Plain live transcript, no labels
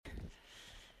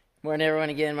Morning, everyone.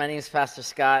 Again, my name is Pastor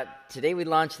Scott. Today we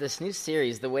launch this new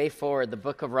series, The Way Forward, the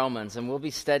book of Romans, and we'll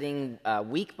be studying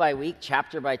week by week,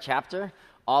 chapter by chapter,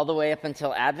 all the way up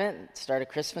until Advent, start of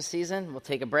Christmas season. We'll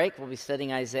take a break. We'll be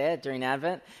studying Isaiah during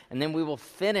Advent, and then we will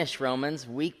finish Romans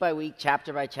week by week,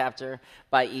 chapter by chapter,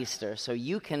 by Easter. So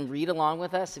you can read along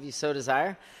with us if you so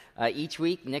desire. Each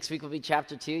week. Next week will be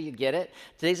chapter 2. You get it.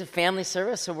 Today's a family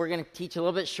service, so we're going to teach a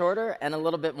little bit shorter and a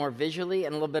little bit more visually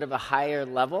and a little bit of a higher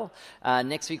level.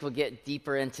 Next week we'll get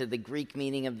deeper into the Greek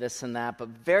meaning of this and that, but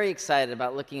very excited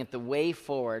about looking at the way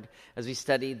forward as we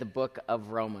study the book of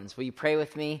Romans. Will you pray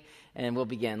with me? And we'll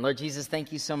begin. Lord Jesus,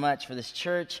 thank you so much for this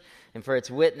church and for its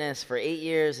witness for 8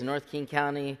 years in North King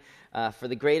County, for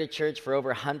the greater church for over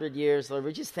 100 years. Lord,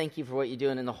 we just thank you for what you're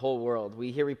doing in the whole world.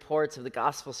 We hear reports of the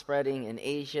gospel spreading in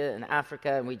Asia and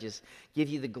Africa, and we just give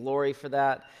you the glory for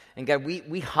that. And God,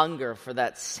 we hunger for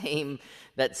that same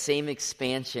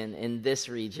expansion in this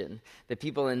region. The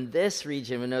people in this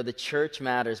region will know the church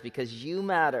matters because you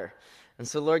matter. And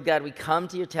so, Lord God, we come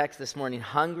to your text this morning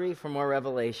hungry for more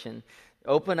revelation.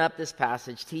 Open up this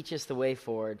passage. Teach us the way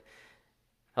forward.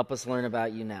 Help us learn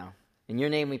about you now. In your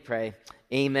name we pray,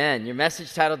 amen. Your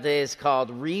message title today is called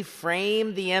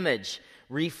Reframe the Image.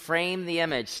 Reframe the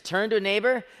image. Turn to a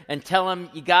neighbor and tell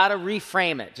them you got to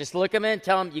reframe it. Just look them in and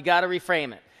tell them you got to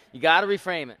reframe it. You got to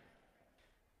reframe it.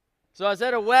 So I was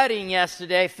at a wedding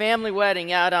yesterday, family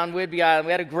wedding out on Whidbey Island.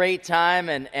 We had a great time,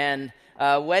 and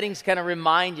weddings kind of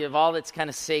remind you of all that's kind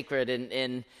of sacred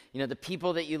and you know, the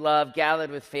people that you love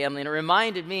gathered with family. And it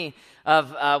reminded me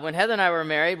of when Heather and I were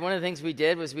married. One of the things we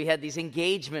did was we had these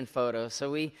engagement photos.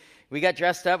 So we got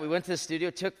dressed up, we went to the studio,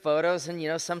 took photos, and, you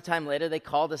know, sometime later they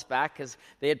called us back because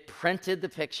they had printed the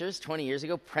pictures 20 years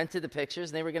ago, printed the pictures,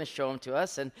 and they were going to show them to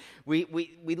us. And we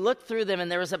looked through them, and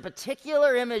there was a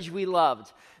particular image we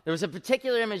loved. There was a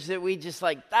particular image that we just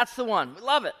like, that's the one. We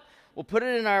love it. We'll put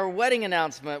it in our wedding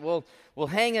announcement. We'll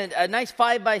hang a nice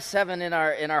 5x7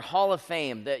 in our Hall of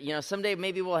Fame. That, you know, someday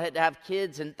maybe we'll have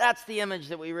kids, and that's the image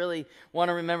that we really want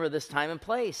to remember this time and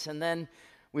place. And then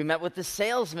we met with the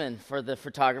salesman for the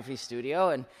photography studio,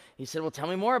 and he said, "Well, tell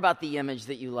me more about the image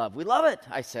that you love." "We love it,"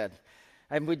 I said.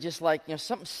 And we'd just like, you know,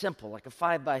 something simple like a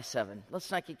 5x7. Let's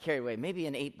not get carried away. Maybe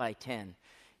an 8x10.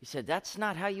 He said, "That's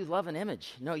not how you love an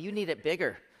image. No, you need it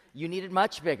bigger. You need it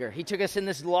much bigger." He took us in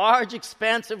this large,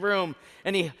 expansive room,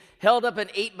 and he held up an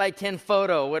 8x10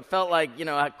 photo, what felt like, you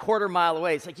know, a quarter mile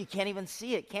away. It's like, "You can't even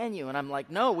see it, can you?" And I'm like,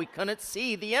 "No, we couldn't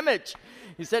see the image."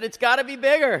 He said, "It's got to be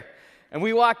bigger." And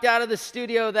we walked out of the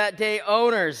studio that day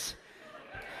owners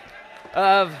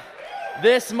of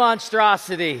this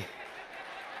monstrosity.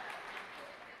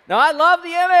 Now, I love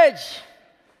the image.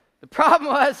 The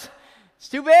problem was, it's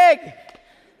too big.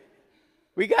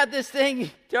 We got this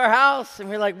thing to our house, and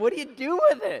we're like, what do you do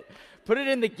with it? Put it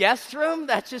in the guest room?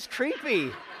 That's just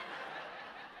creepy.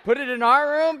 Put it in our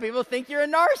room? People think you're a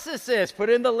narcissist. Put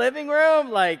it in the living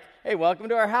room? Like, hey, welcome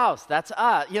to our house. That's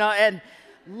us. You know, and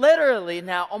literally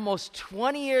now, almost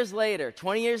 20 years later,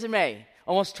 20 years in May,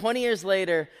 almost 20 years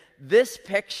later, this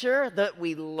picture that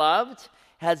we loved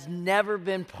has never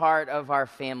been part of our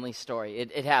family story.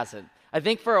 It hasn't. I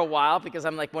think for a while, because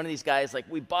I'm like one of these guys, like,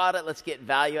 we bought it, let's get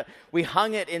value. We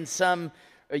hung it in some,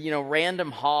 you know,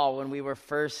 random hall when we were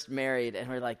first married, and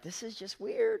we're like, this is just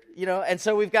weird, you know? And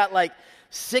so we've got like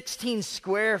 16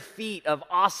 square feet of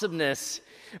awesomeness,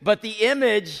 but the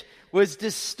image was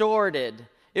distorted.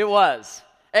 It was.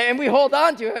 And we hold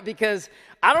on to it because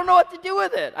I don't know what to do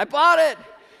with it. I bought it,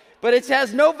 but it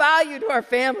has no value to our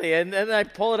family. And then I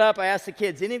pull it up, I ask the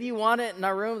kids, any of you want it in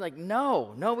our room? Like,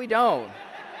 no, we don't.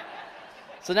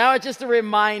 So now it's just a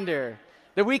reminder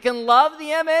that we can love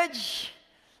the image,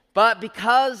 but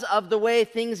because of the way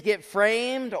things get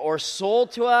framed or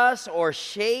sold to us or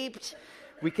shaped,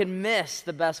 we can miss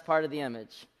the best part of the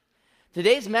image.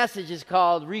 Today's message is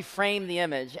called Reframe the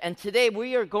Image, and today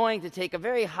we are going to take a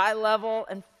very high level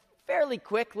and fairly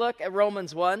quick look at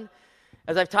Romans 1.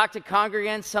 As I've talked to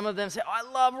congregants, some of them say, "Oh,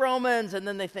 I love Romans," and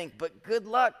then they think, but good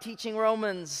luck teaching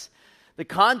Romans. The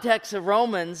context of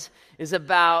Romans is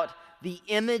about the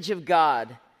image of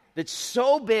God that's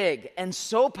so big and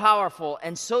so powerful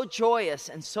and so joyous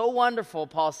and so wonderful,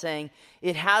 Paul's saying,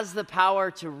 it has the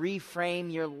power to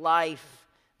reframe your life.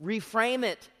 Reframe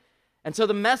it. And so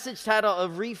the message title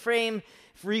of Reframe,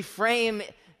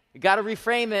 got to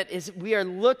reframe it, is we are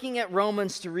looking at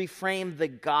Romans to reframe the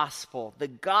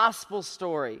gospel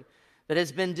story that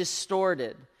has been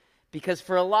distorted. Because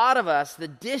for a lot of us, the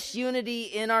disunity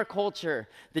in our culture,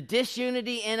 the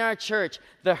disunity in our church,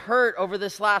 the hurt over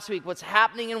this last week, what's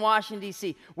happening in Washington,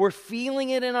 D.C., we're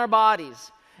feeling it in our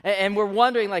bodies. And we're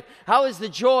wondering, like, how is the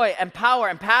joy and power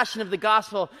and passion of the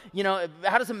gospel,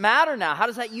 how does it matter now? How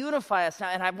does that unify us now?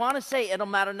 And I want to say it'll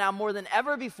matter now more than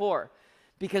ever before,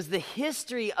 because the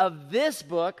history of this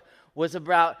book was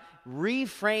about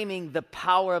reframing the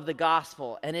power of the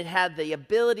gospel. And it had the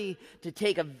ability to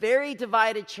take a very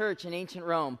divided church in ancient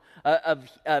Rome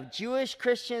of Jewish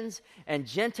Christians and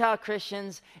Gentile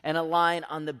Christians and align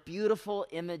on the beautiful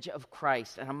image of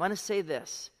Christ. And I'm going to say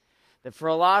this, that for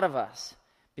a lot of us,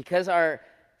 because our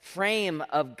frame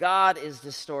of God is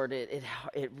distorted,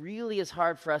 it really is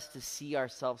hard for us to see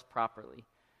ourselves properly.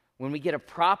 When we get a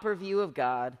proper view of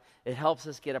God, it helps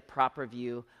us get a proper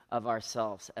view of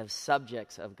ourselves as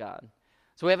subjects of God.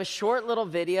 So we have a short little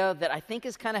video that I think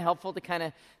is kind of helpful to kind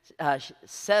of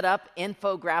set up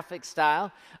infographic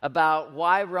style about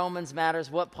why Romans matters,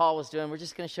 what Paul was doing. We're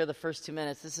just going to show the first 2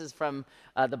 minutes. This is from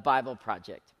the Bible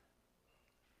Project.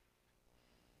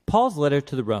 Paul's letter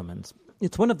to the Romans.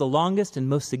 It's one of the longest and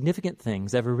most significant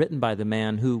things ever written by the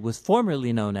man who was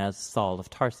formerly known as Saul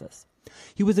of Tarsus.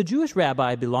 He was a Jewish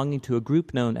rabbi belonging to a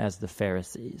group known as the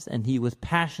Pharisees, and he was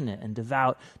passionate and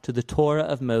devout to the Torah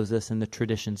of Moses and the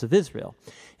traditions of Israel.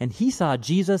 And he saw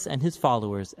Jesus and his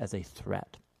followers as a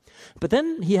threat. But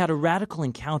then he had a radical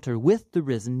encounter with the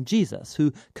risen Jesus,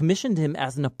 who commissioned him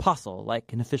as an apostle,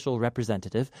 like an official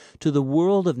representative, to the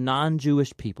world of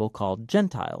non-Jewish people called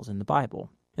Gentiles in the Bible.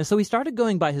 And so he started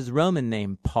going by his Roman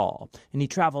name, Paul, and he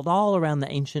traveled all around the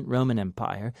ancient Roman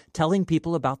Empire, telling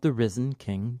people about the risen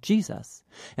King Jesus,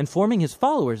 and forming his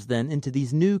followers then into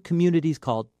these new communities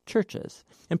called churches.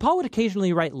 And Paul would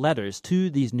occasionally write letters to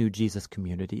these new Jesus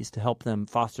communities to help them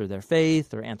foster their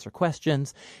faith or answer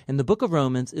questions, and the book of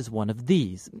Romans is one of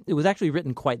these. It was actually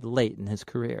written quite late in his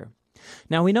career.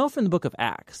 Now, we know from the book of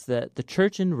Acts that the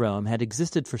church in Rome had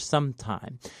existed for some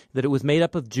time, that it was made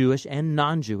up of Jewish and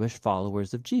non-Jewish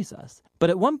followers of Jesus. But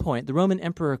at one point, the Roman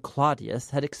Emperor Claudius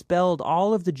had expelled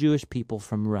all of the Jewish people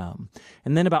from Rome.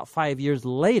 And then about 5 years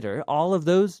later, all of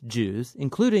those Jews,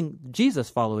 including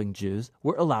Jesus-following Jews,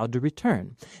 were allowed to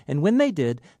return. And when they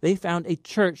did, they found a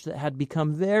church that had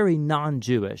become very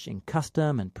non-Jewish in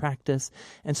custom and practice.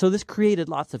 And so this created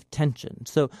lots of tension,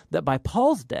 so that by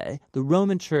Paul's day, the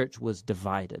Roman church was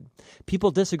divided.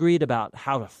 People disagreed about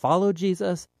how to follow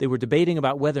Jesus. They were debating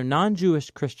about whether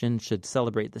non-Jewish Christians should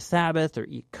celebrate the Sabbath or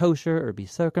eat kosher or be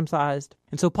circumcised.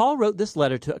 And so Paul wrote this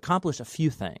letter to accomplish a few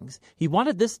things. He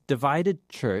wanted this divided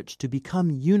church to become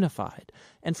unified,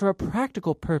 and for a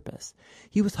practical purpose.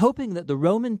 He was hoping that the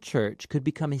Roman church could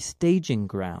become a staging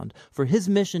ground for his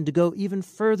mission to go even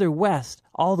further west,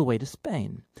 all the way to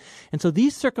Spain. And so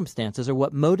these circumstances are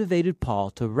what motivated Paul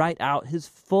to write out his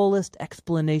fullest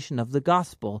explanation of the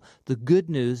gospel, the good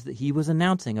news that he was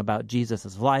announcing about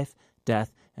Jesus' life,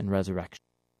 death, and resurrection.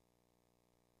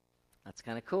 That's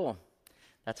kind of cool.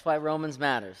 That's why Romans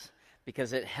matters,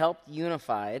 because it helped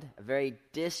unify a very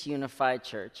disunified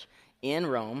church in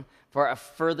Rome for a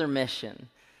further mission.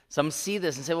 Some see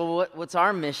this and say, well, what's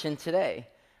our mission today?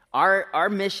 Our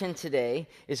mission today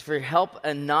is for help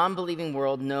a non-believing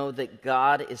world know that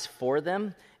God is for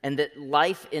them and that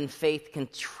life in faith can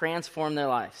transform their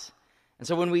lives. And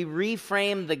so when we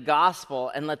reframe the gospel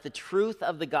and let the truth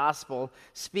of the gospel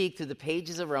speak through the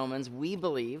pages of Romans, we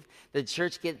believe the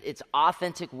church gets its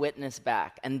authentic witness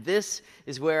back. And this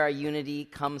is where our unity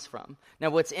comes from. Now,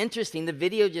 what's interesting, the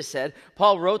video just said,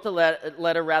 Paul wrote the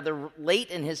letter rather late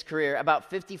in his career,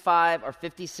 about 55 or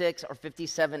 56 or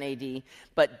 57 AD,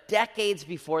 but decades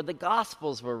before the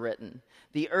Gospels were written.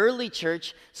 The early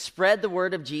church spread the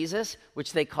word of Jesus,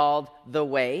 which they called the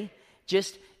way,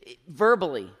 just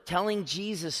verbally telling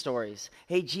Jesus stories.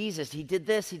 Hey, Jesus, he did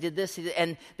this,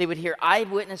 and they would hear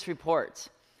eyewitness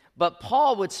reports. But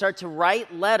Paul would start to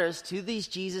write letters to these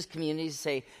Jesus communities to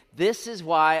say, this is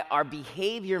why our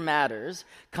behavior matters,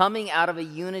 coming out of a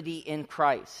unity in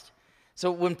Christ.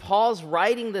 So when Paul's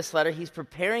writing this letter, he's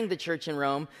preparing the church in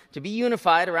Rome to be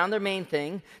unified around their main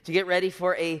thing, to get ready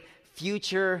for a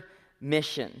future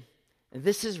mission. And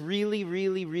this is really,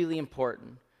 really, really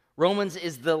important. Romans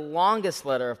is the longest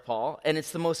letter of Paul, and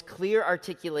it's the most clear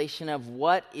articulation of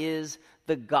what is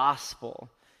the gospel.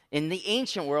 In the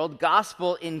ancient world,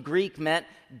 gospel in Greek meant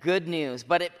good news,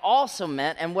 but it also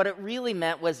meant, and what it really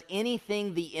meant was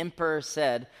anything the emperor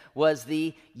said was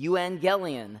the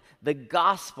euangelion, the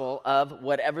gospel of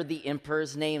whatever the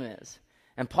emperor's name is.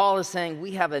 And Paul is saying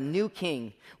we have a new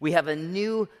king. We have a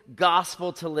new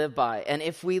gospel to live by. And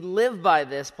if we live by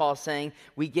this, Paul's saying,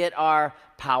 we get our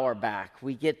power back.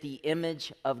 We get the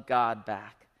image of God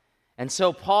back. And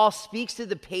so Paul speaks to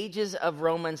the pages of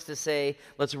Romans to say,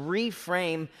 let's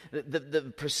reframe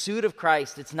the pursuit of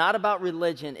Christ. It's not about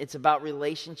religion. It's about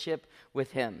relationship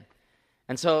with him.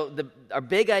 And so our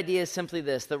big idea is simply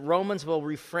this, that Romans will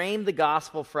reframe the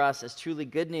gospel for us as truly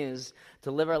good news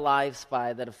to live our lives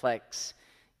by that affects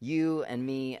you and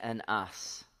me and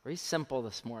us. Very simple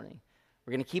this morning.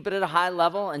 We're going to keep it at a high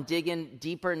level and dig in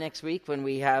deeper next week when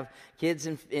we have kids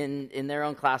in their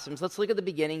own classrooms. Let's look at the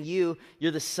beginning.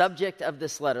 You're the subject of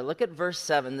this letter. Look at verse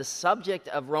 7. The subject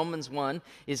of Romans 1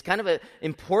 is kind of an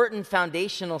important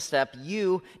foundational step.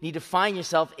 You need to find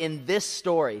yourself in this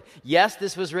story. Yes,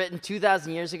 this was written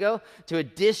 2,000 years ago to a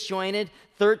disjointed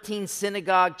 13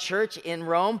 synagogue church in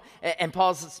Rome, and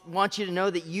Paul wants you to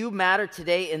know that you matter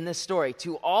today in this story.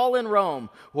 To all in Rome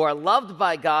who are loved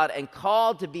by God and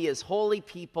called to be his holy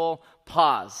people,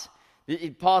 pause.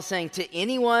 Paul's saying to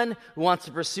anyone who wants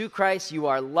to pursue Christ, you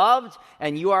are loved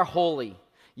and you are holy.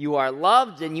 You are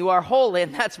loved and you are holy,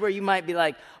 and that's where you might be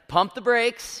like, pump the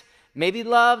brakes, maybe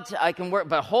loved, I can work,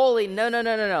 but holy, no,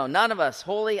 none of us.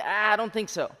 Holy, I don't think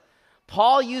so.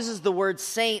 Paul uses the word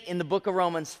saint in the book of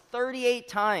Romans 38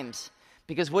 times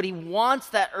because what he wants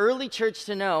that early church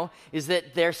to know is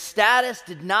that their status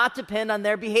did not depend on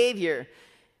their behavior,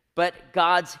 but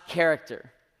God's character.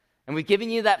 And we've given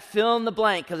you that fill in the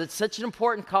blank because it's such an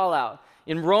important call out.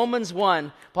 In Romans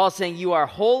 1, Paul's saying you are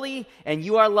holy and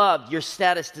you are loved. Your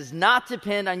status does not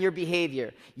depend on your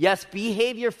behavior. Yes,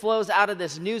 behavior flows out of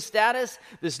this new status,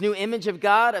 this new image of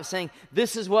God of saying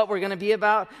this is what we're going to be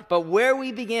about. But where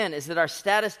we begin is that our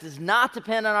status does not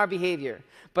depend on our behavior,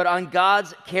 but on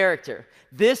God's character.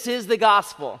 This is the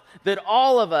gospel, that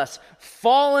all of us,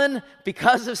 fallen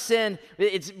because of sin,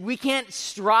 we can't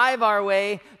strive our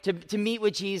way to meet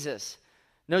with Jesus.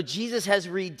 No, Jesus has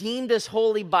redeemed us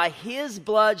wholly by his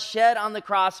blood shed on the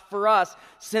cross for us,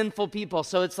 sinful people.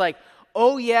 So it's like,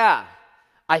 oh yeah,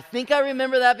 I think I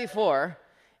remember that before.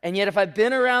 And yet if I've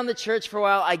been around the church for a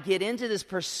while, I get into this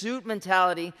pursuit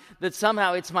mentality that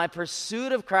somehow it's my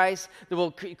pursuit of Christ that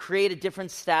will create a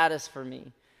different status for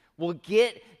me. We'll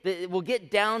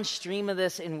get downstream of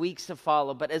this in weeks to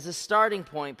follow. But as a starting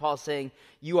point, Paul's saying,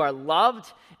 you are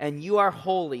loved and you are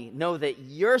holy. Know that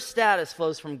your status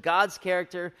flows from God's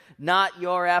character, not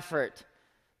your effort.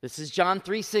 This is John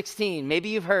 3:16. Maybe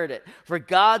you've heard it. For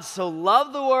God so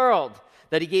loved the world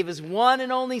that he gave his one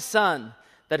and only Son,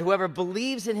 that whoever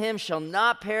believes in him shall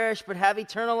not perish but have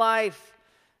eternal life.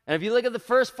 And if you look at the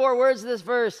first 4 words of this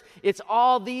verse, it's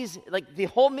all these, like the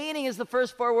whole meaning is the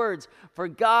first 4 words. For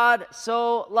God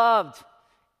so loved.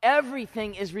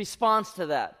 Everything is response to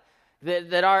that.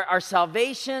 That our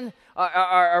salvation,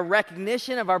 our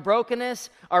recognition of our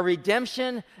brokenness, our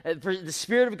redemption, for the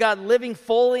Spirit of God living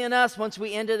fully in us once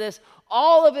we enter this,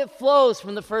 all of it flows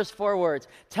from the first 4 words.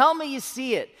 Tell me you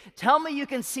see it. Tell me you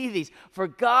can see these. For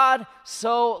God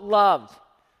so loved.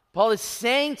 Paul is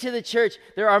saying to the church,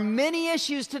 there are many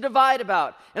issues to divide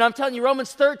about. And I'm telling you,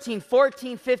 Romans 13,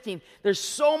 14, 15, there's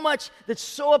so much that's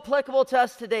so applicable to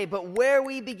us today. But where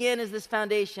we begin is this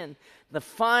foundation. To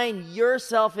find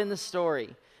yourself in the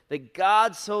story, that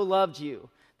God so loved you,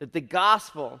 that the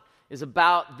gospel is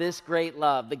about this great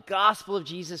love. The gospel of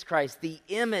Jesus Christ, the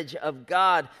image of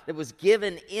God that was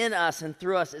given in us and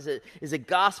through us is a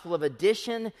gospel of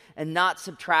addition and not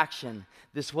subtraction.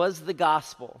 This was the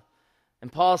gospel.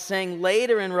 And Paul's saying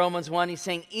later in Romans 1, he's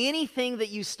saying anything that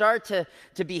you start to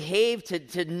behave,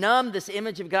 to numb this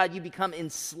image of God, you become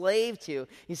enslaved to.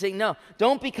 He's saying, no,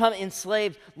 don't become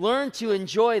enslaved. Learn to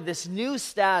enjoy this new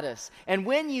status. And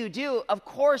when you do, of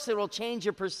course it will change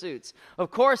your pursuits. Of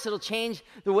course it'll change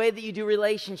the way that you do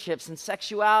relationships and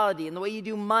sexuality and the way you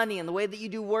do money and the way that you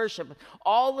do worship.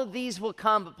 All of these will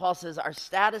come, but Paul says our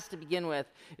status to begin with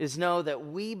is know that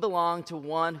we belong to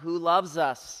one who loves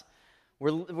us.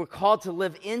 We're called to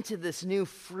live into this new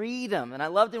freedom. And I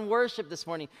loved in worship this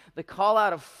morning the call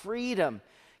out of freedom.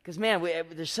 Because, man,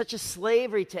 there's such a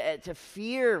slavery to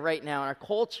fear right now in our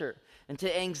culture, and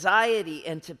to anxiety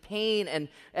and to pain. And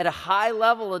at a high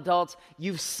level, adults,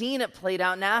 you've seen it played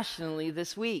out nationally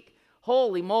this week.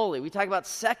 Holy moly. We talk about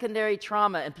secondary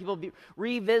trauma and people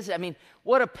revisit. I mean,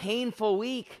 what a painful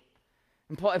week.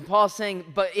 And Paul's saying,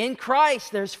 but in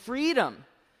Christ, there's freedom.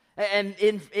 And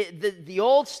the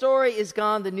old story is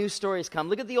gone, the new story has come.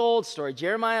 Look at the old story,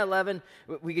 Jeremiah 11.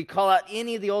 We could call out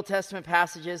any of the Old Testament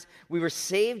passages. We were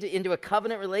saved into a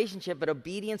covenant relationship, but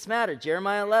obedience mattered.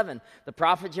 Jeremiah 11, the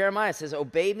prophet Jeremiah says,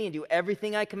 obey me and do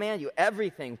everything I command you,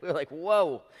 everything. We're like,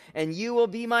 whoa, and you will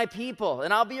be my people,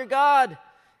 and I'll be your God.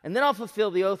 And then I'll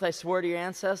fulfill the oath I swore to your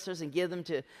ancestors and give them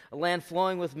to a land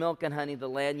flowing with milk and honey, the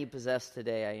land you possess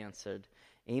today, I answered.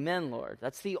 Amen, Lord.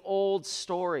 That's the old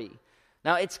story.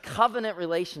 Now, it's covenant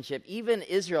relationship. Even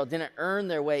Israel didn't earn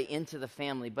their way into the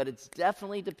family, but it's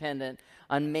definitely dependent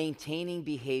on maintaining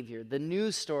behavior. The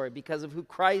news story, because of who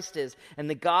Christ is and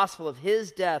the gospel of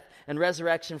his death and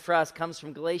resurrection for us, comes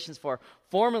from Galatians 4.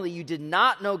 Formerly, you did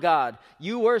not know God.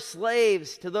 You were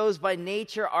slaves to those by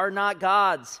nature are not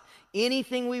gods.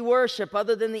 Anything we worship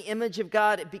other than the image of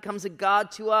God, it becomes a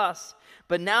god to us.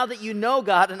 But now that you know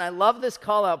God, and I love this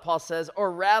call out, Paul says, or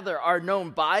rather are known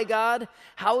by God,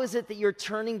 how is it that you're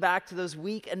turning back to those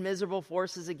weak and miserable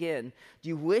forces again? Do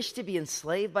you wish to be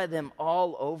enslaved by them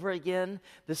all over again?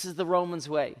 This is the Romans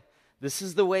way. This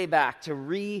is the way back to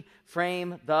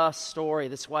reframe the story.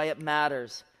 That's why it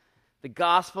matters. The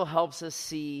gospel helps us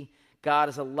see God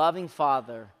as a loving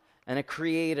Father and a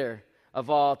creator of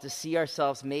all, to see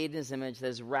ourselves made in his image.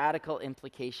 There's radical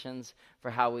implications for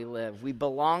how we live. We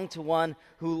belong to one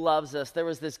who loves us. There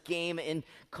was this game in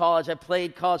college. I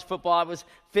played college football. I was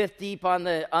fifth deep on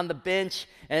the bench,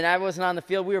 and I wasn't on the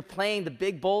field. We were playing the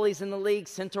big bullies in the league,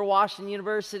 Central Washington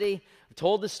University. I've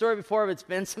told this story before, but it's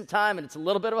been some time, and it's a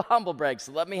little bit of a humble brag,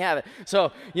 so let me have it.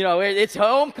 So, it's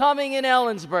homecoming in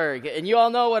Ellensburg, and you all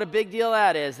know what a big deal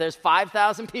that is. There's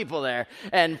 5,000 people there,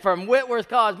 and from Whitworth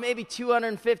College, maybe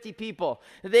 250 people.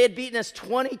 They had beaten us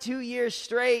 22 years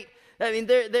straight. I mean,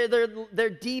 their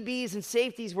DBs and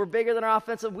safeties were bigger than our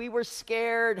offensive. We were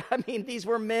scared. I mean, these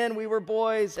were men. We were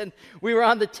boys. And we were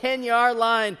on the 10-yard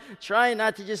line trying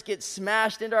not to just get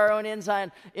smashed into our own end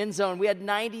zone. We had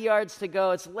 90 yards to go.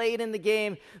 It's late in the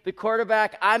game. The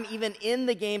quarterback, I'm even in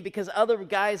the game because other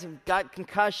guys have got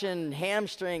concussion,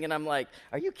 hamstring. And I'm like,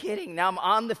 are you kidding? Now I'm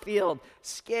on the field,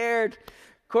 scared.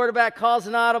 Quarterback calls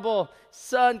an audible.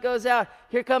 Sun goes out.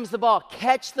 Here comes the ball.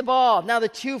 Catch the ball. Now the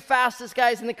two fastest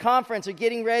guys in the conference are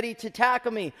getting ready to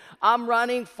tackle me. I'm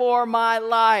running for my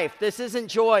life. This isn't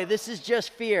joy. This is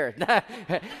just fear.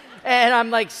 And I'm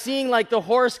like seeing like the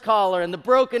horse collar and the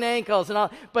broken ankles and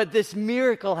all. But this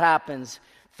miracle happens.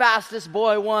 Fastest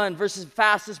boy 1 versus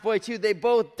fastest boy 2. They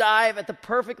both dive at the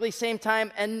perfectly same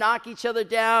time and knock each other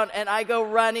down. And I go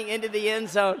running into the end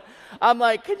zone. I'm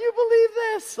like, can you believe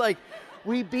this? Like,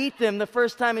 we beat them the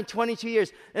first time in 22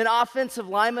 years. An offensive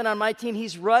lineman on my team,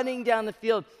 he's running down the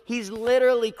field. He's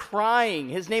literally crying.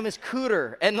 His name is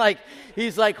Cooter. And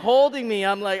he's holding me.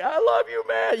 I'm like, I love you,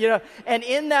 man. And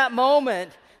in that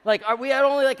moment, we had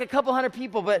only a couple hundred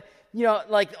people, but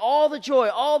all the joy,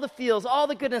 all the feels, all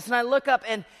the goodness. And I look up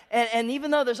and even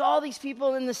though there's all these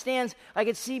people in the stands, I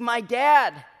could see my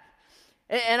dad.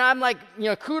 And I'm like,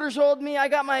 Cooter's holding me. I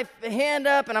got my hand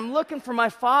up, and I'm looking for my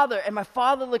father. And my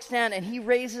father looks down, and he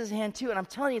raises his hand too. And I'm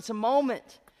telling you, it's a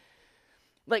moment.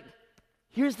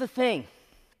 Here's the thing.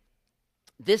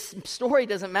 This story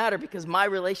doesn't matter because my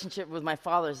relationship with my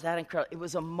father is that incredible. It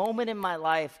was a moment in my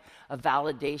life of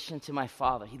validation to my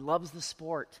father. He loves the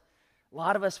sport. A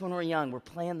lot of us, when we're young, we're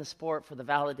playing the sport for the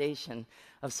validation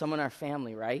of someone in our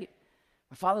family, right?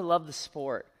 My father loved the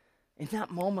sport. In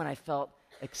that moment, I felt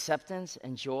acceptance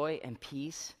and joy and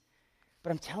peace. But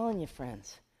I'm telling you,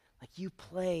 friends, you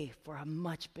play for a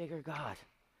much bigger God.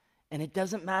 And it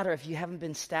doesn't matter if you haven't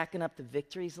been stacking up the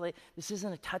victories late. This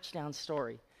isn't a touchdown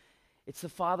story. It's the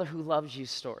Father who loves you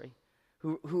story,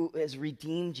 who has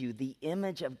redeemed you, the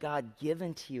image of God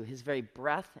given to you, his very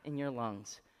breath in your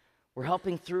lungs. We're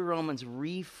helping through Romans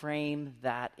reframe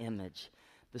that image.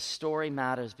 The story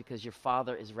matters because your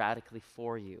Father is radically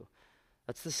for you.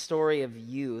 That's the story of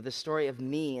you, the story of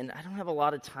me. And I don't have a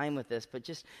lot of time with this, but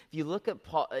just if you look at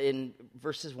Paul in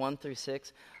verses 1 through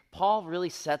 6, Paul really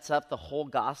sets up the whole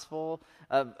gospel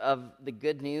of the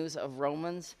good news of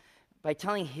Romans by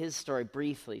telling his story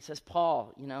briefly. He says,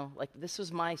 Paul, this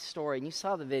was my story. And you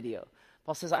saw the video.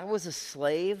 Paul says, I was a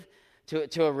slave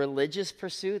to a religious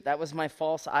pursuit. That was my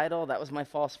false idol. That was my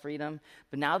false freedom.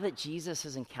 But now that Jesus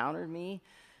has encountered me,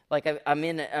 I'm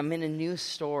in a new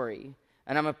story.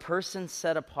 And I'm a person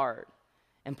set apart.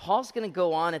 And Paul's going to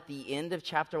go on at the end of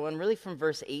chapter 1, really from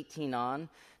verse 18 on,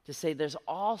 to say there's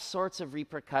all sorts of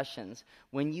repercussions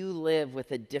when you live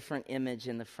with a different image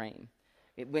in the frame.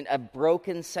 When a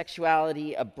broken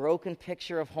sexuality, a broken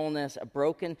picture of wholeness,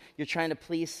 you're trying to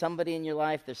please somebody in your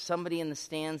life. There's somebody in the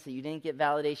stands that you didn't get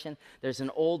validation. There's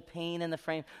an old pain in the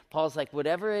frame. Paul's like,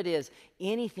 whatever it is,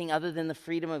 anything other than the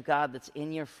freedom of God that's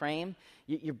in your frame,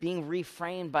 you're being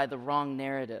reframed by the wrong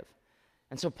narrative.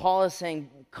 And so Paul is saying,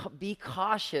 be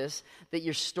cautious that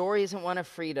your story isn't one of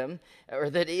freedom, or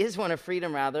that it is one of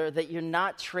freedom, rather, that you're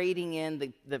not trading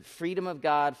in the freedom of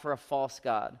God for a false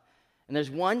God. And there's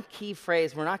one key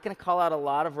phrase. We're not going to call out a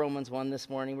lot of Romans 1 this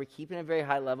morning. We're keeping it very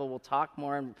high level. We'll talk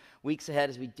more in weeks ahead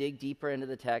as we dig deeper into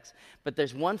the text. But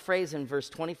there's one phrase in verse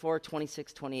 24,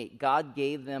 26, 28. God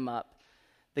gave them up.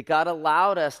 That God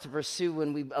allowed us to pursue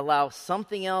when we allow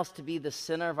something else to be the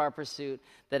center of our pursuit,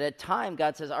 that at time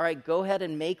God says, all right, go ahead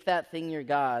and make that thing your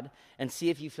God and see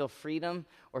if you feel freedom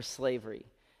or slavery.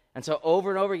 And so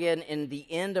over and over again, in the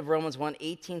end of Romans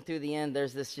 1:18 through the end,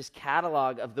 there's this just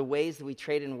catalog of the ways that we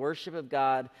trade in worship of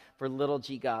God for little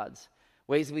g gods,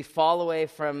 ways that we fall away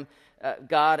from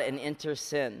God and enter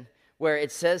sin. Where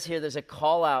it says here, there's a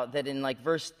call out that in like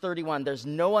verse 31, there's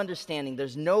no understanding,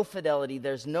 there's no fidelity,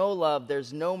 there's no love,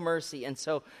 there's no mercy. And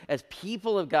so as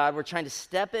people of God, we're trying to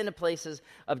step into places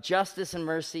of justice and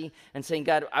mercy and saying,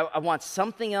 God, I want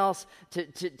something else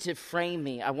to frame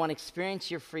me. I want to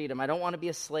experience your freedom. I don't want to be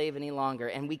a slave any longer.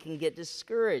 And we can get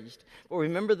discouraged. But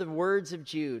remember the words of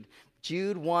Jude.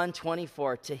 Jude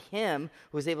 1:24, to him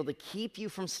who is able to keep you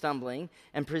from stumbling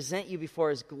and present you before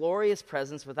his glorious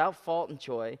presence without fault and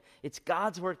joy. It's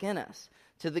God's work in us.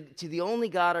 To the only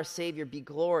God, our Savior, be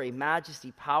glory,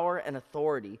 majesty, power, and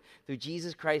authority through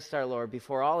Jesus Christ our Lord,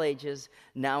 before all ages,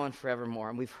 now and forevermore.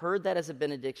 And we've heard that as a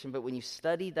benediction, but when you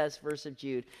study this verse of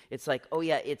Jude, it's like, oh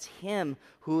yeah, it's him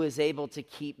who is able to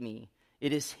keep me.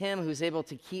 It is him who's able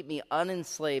to keep me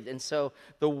unenslaved. And so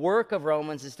the work of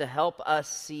Romans is to help us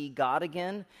see God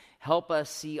again, help us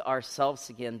see ourselves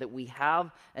again, that we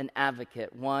have an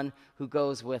advocate, one who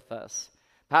goes with us.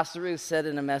 Pastor Ruth said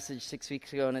in a message 6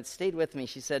 weeks ago, and it stayed with me,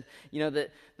 she said, that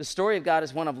the story of God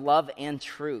is one of love and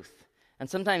truth. And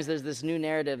sometimes there's this new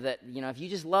narrative that, if you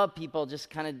just love people,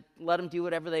 just kind of let them do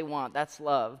whatever they want. That's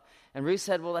love. And Ruth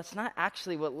said, well, that's not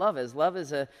actually what love is. Love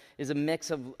is a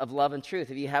mix of love and truth.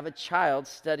 If you have a child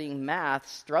studying math,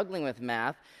 struggling with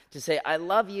math, to say, I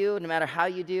love you, no matter how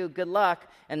you do, good luck,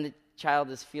 and the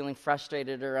child is feeling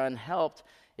frustrated or unhelped,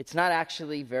 it's not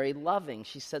actually very loving.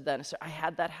 She said that, and so I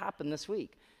had that happen this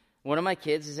week. One of my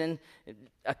kids is in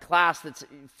a class that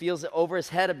feels over his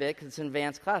head a bit because it's an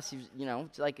advanced class.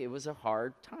 It's like it was a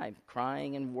hard time,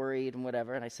 crying and worried and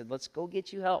whatever. And I said, let's go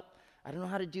get you help. I don't know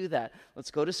how to do that.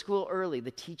 Let's go to school early. The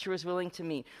teacher was willing to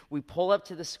meet. We pull up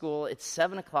to the school. It's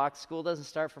 7 o'clock. School doesn't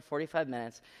start for 45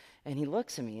 minutes. And he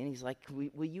looks at me and he's like,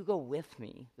 will you go with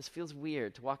me? This feels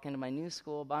weird to walk into my new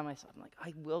school by myself. I'm like,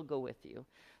 I will go with you.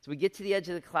 So we get to the edge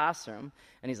of the classroom,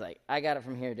 and he's like, I got it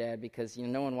from here, Dad, because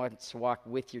no one wants to walk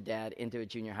with your dad into a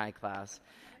junior high class.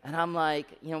 And I'm like,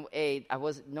 no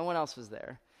one else was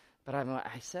there. But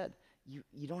I said,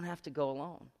 you don't have to go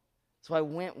alone. So I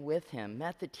went with him,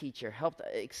 met the teacher, helped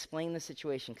explain the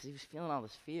situation because he was feeling all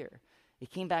this fear. He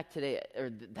came back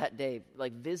that day,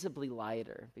 like visibly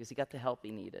lighter because he got the help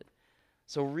he needed.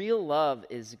 So real love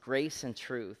is grace and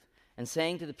truth, and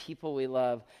saying to the people we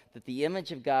love that the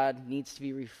image of God needs to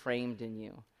be reframed in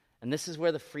you. And this is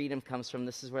where the freedom comes from.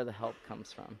 This is where the help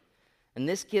comes from. And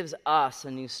this gives us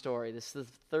a new story. This is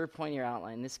the third point in your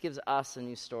outline. This gives us a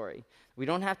new story. We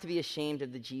don't have to be ashamed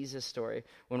of the Jesus story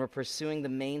when we're pursuing the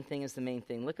main thing as the main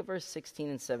thing. Look at verse 16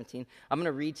 and 17. I'm going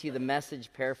to read to you the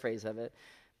Message paraphrase of it.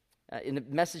 In the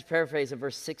Message paraphrase of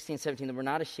verse 16, 17, that we're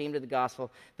not ashamed of the gospel.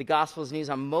 The gospel is news.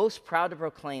 I'm most proud to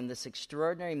proclaim this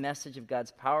extraordinary message of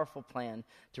God's powerful plan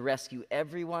to rescue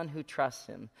everyone who trusts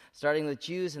him, starting with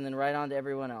Jews and then right on to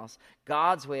everyone else.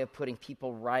 God's way of putting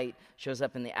people right shows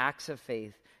up in the acts of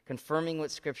faith, confirming what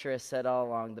Scripture has said all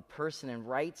along. The person in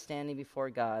right standing before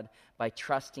God by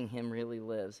trusting him really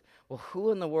lives. Well,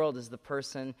 who in the world is the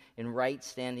person in right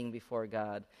standing before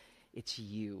God? It's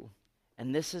you.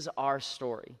 And this is our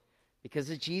story.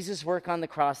 Because of Jesus' work on the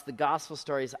cross, the gospel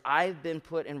story is I've been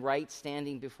put in right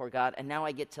standing before God, and now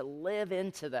I get to live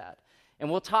into that. And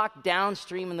we'll talk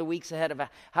downstream in the weeks ahead of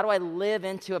how do I live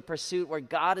into a pursuit where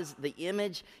God is the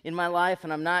image in my life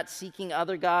and I'm not seeking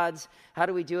other gods. How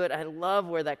do we do it? I love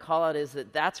where that call out is,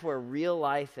 that's where real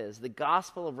life is. The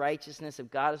gospel of righteousness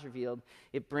of God is revealed.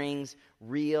 It brings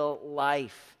real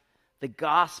life. The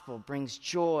gospel brings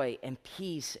joy and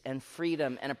peace and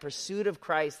freedom and a pursuit of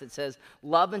Christ that says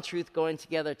love and truth going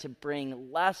together to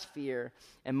bring less fear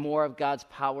and more of God's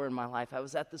power in my life. I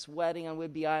was at this wedding on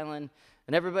Whidbey Island,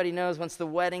 and everybody knows once the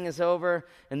wedding is over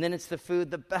and then it's the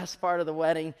food, the best part of the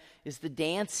wedding is the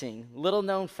dancing. Little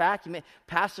known fact,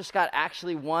 Pastor Scott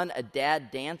actually won a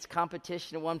dad dance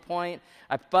competition at one point.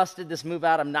 I busted this move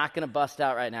out. I'm not going to bust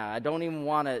out right now. I don't even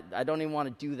want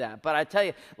to do that. But I tell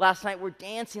you, last night we're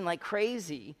dancing like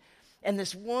crazy. And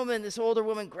this older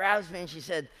woman grabs me and she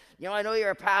said, I know you're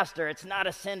a pastor. It's not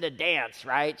a sin to dance,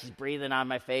 right? She's breathing on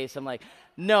my face. I'm like,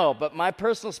 no, but my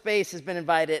personal space has been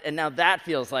invited, and now that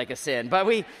feels like a sin. But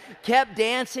we kept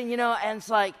dancing, and it's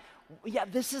like, yeah,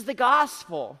 this is the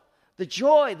gospel. The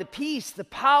joy, the peace, the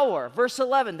power. Verse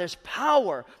 11, there's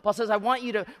power. Paul says, I want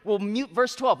you to,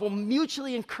 verse 12, we'll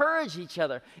mutually encourage each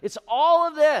other. It's all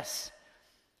of this.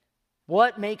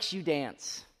 What makes you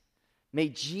dance? May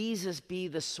Jesus be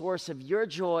the source of your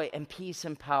joy and peace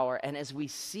and power. And as we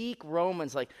seek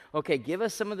Romans, like, okay, give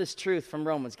us some of this truth from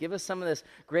Romans. Give us some of this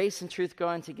grace and truth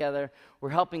going together. We're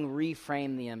helping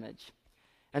reframe the image.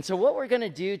 And so what we're going to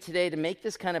do today to make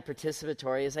this kind of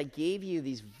participatory is I gave you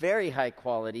these very high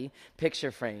quality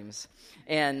picture frames.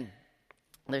 And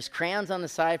there's crayons on the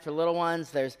side for little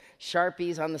ones. There's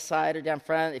Sharpies on the side or down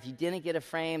front. If you didn't get a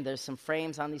frame, there's some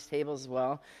frames on these tables as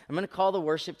well. I'm going to call the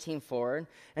worship team forward.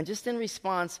 And just in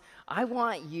response, I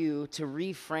want you to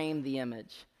reframe the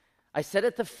image. I said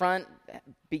at the front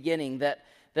beginning that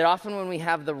often when we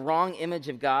have the wrong image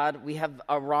of God, we have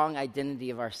a wrong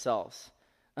identity of ourselves.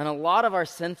 And a lot of our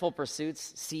sinful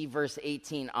pursuits, see verse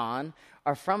 18 on,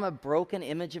 are from a broken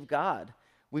image of God.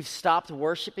 We've stopped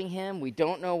worshiping him. We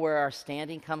don't know where our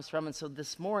standing comes from. And so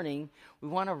this morning, we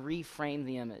want to reframe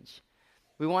the image.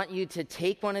 We want you to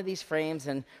take one of these frames,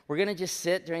 and we're going to just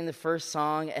sit during the first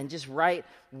song and just write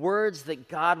words that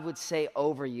God would say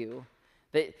over you.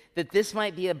 That this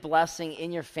might be a blessing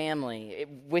in your family,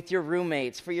 with your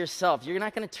roommates, for yourself. You're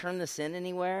not going to turn this in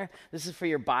anywhere. This is for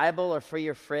your Bible or for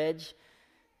your fridge.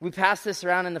 We passed this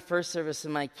around in the first service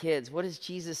with my kids. What does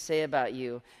Jesus say about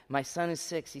you? My son who's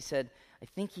 6, he said,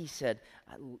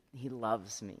 he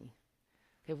loves me.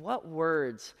 Okay, what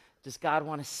words does God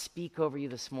want to speak over you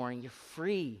this morning? You're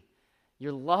free.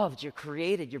 You're loved. You're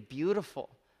created. You're beautiful.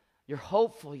 You're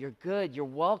hopeful. You're good. You're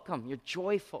welcome. You're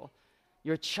joyful.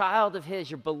 You're a child of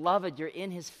his. You're beloved. You're in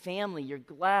his family. You're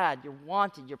glad. You're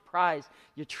wanted. You're prized.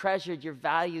 You're treasured. You're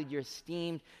valued. You're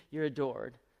esteemed. You're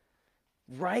adored.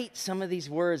 Write some of these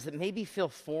words that maybe feel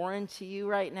foreign to you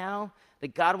right now,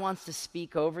 that God wants to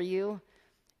speak over you.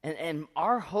 And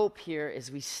our hope here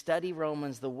as we study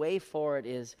Romans, the way forward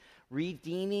is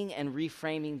redeeming and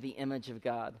reframing the image of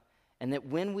God. And that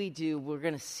when we do, we're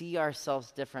going to see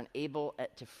ourselves different, able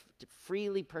to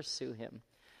freely pursue him.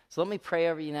 So let me pray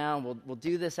over you now, and we'll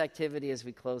do this activity as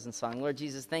we close in song. Lord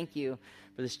Jesus, thank you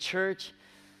for this church.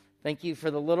 Thank you for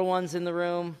the little ones in the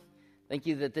room. Thank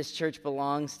you that this church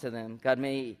belongs to them. God,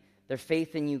 may their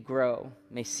faith in you grow.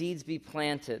 May seeds be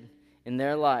planted in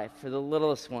their life for the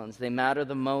littlest ones. They matter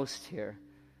the most here.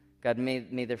 God, may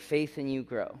their faith in you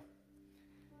grow.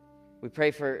 We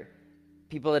pray for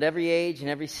people at every age and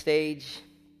every stage,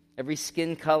 every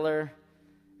skin color,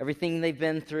 everything they've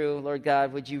been through. Lord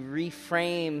God, would you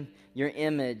reframe your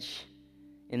image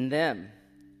in them?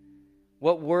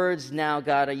 What words now,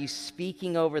 God, are you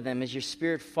speaking over them? Is your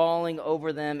Spirit falling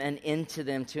over them and into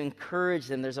them to encourage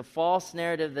them? There's a false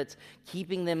narrative that's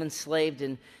keeping them enslaved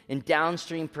in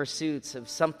downstream pursuits of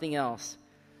something else.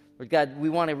 Lord God, we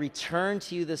want to return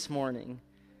to you this morning.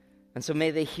 And so may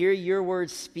they hear your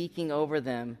words speaking over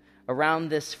them around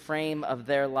this frame of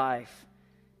their life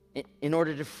in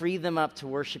order to free them up to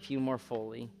worship you more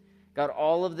fully. God,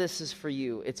 all of this is for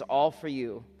you. It's all for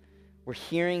you. We're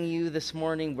hearing you this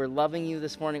morning. We're loving you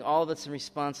this morning. All of it's in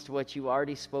response to what you've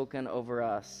already spoken over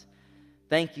us.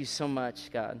 Thank you so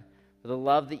much, God, for the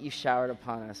love that you showered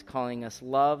upon us, calling us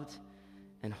loved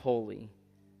and holy.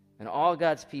 And all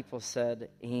God's people said,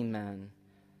 amen.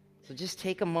 So just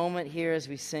take a moment here as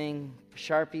we sing.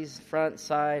 Sharpies, front,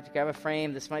 side, grab a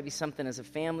frame. This might be something as a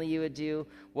family you would do.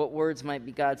 What words might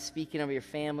be God speaking over your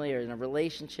family or in a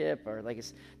relationship, or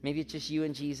maybe it's just you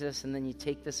and Jesus, and then you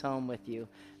take this home with you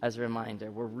as a reminder.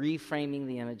 We're reframing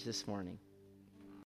the image this morning.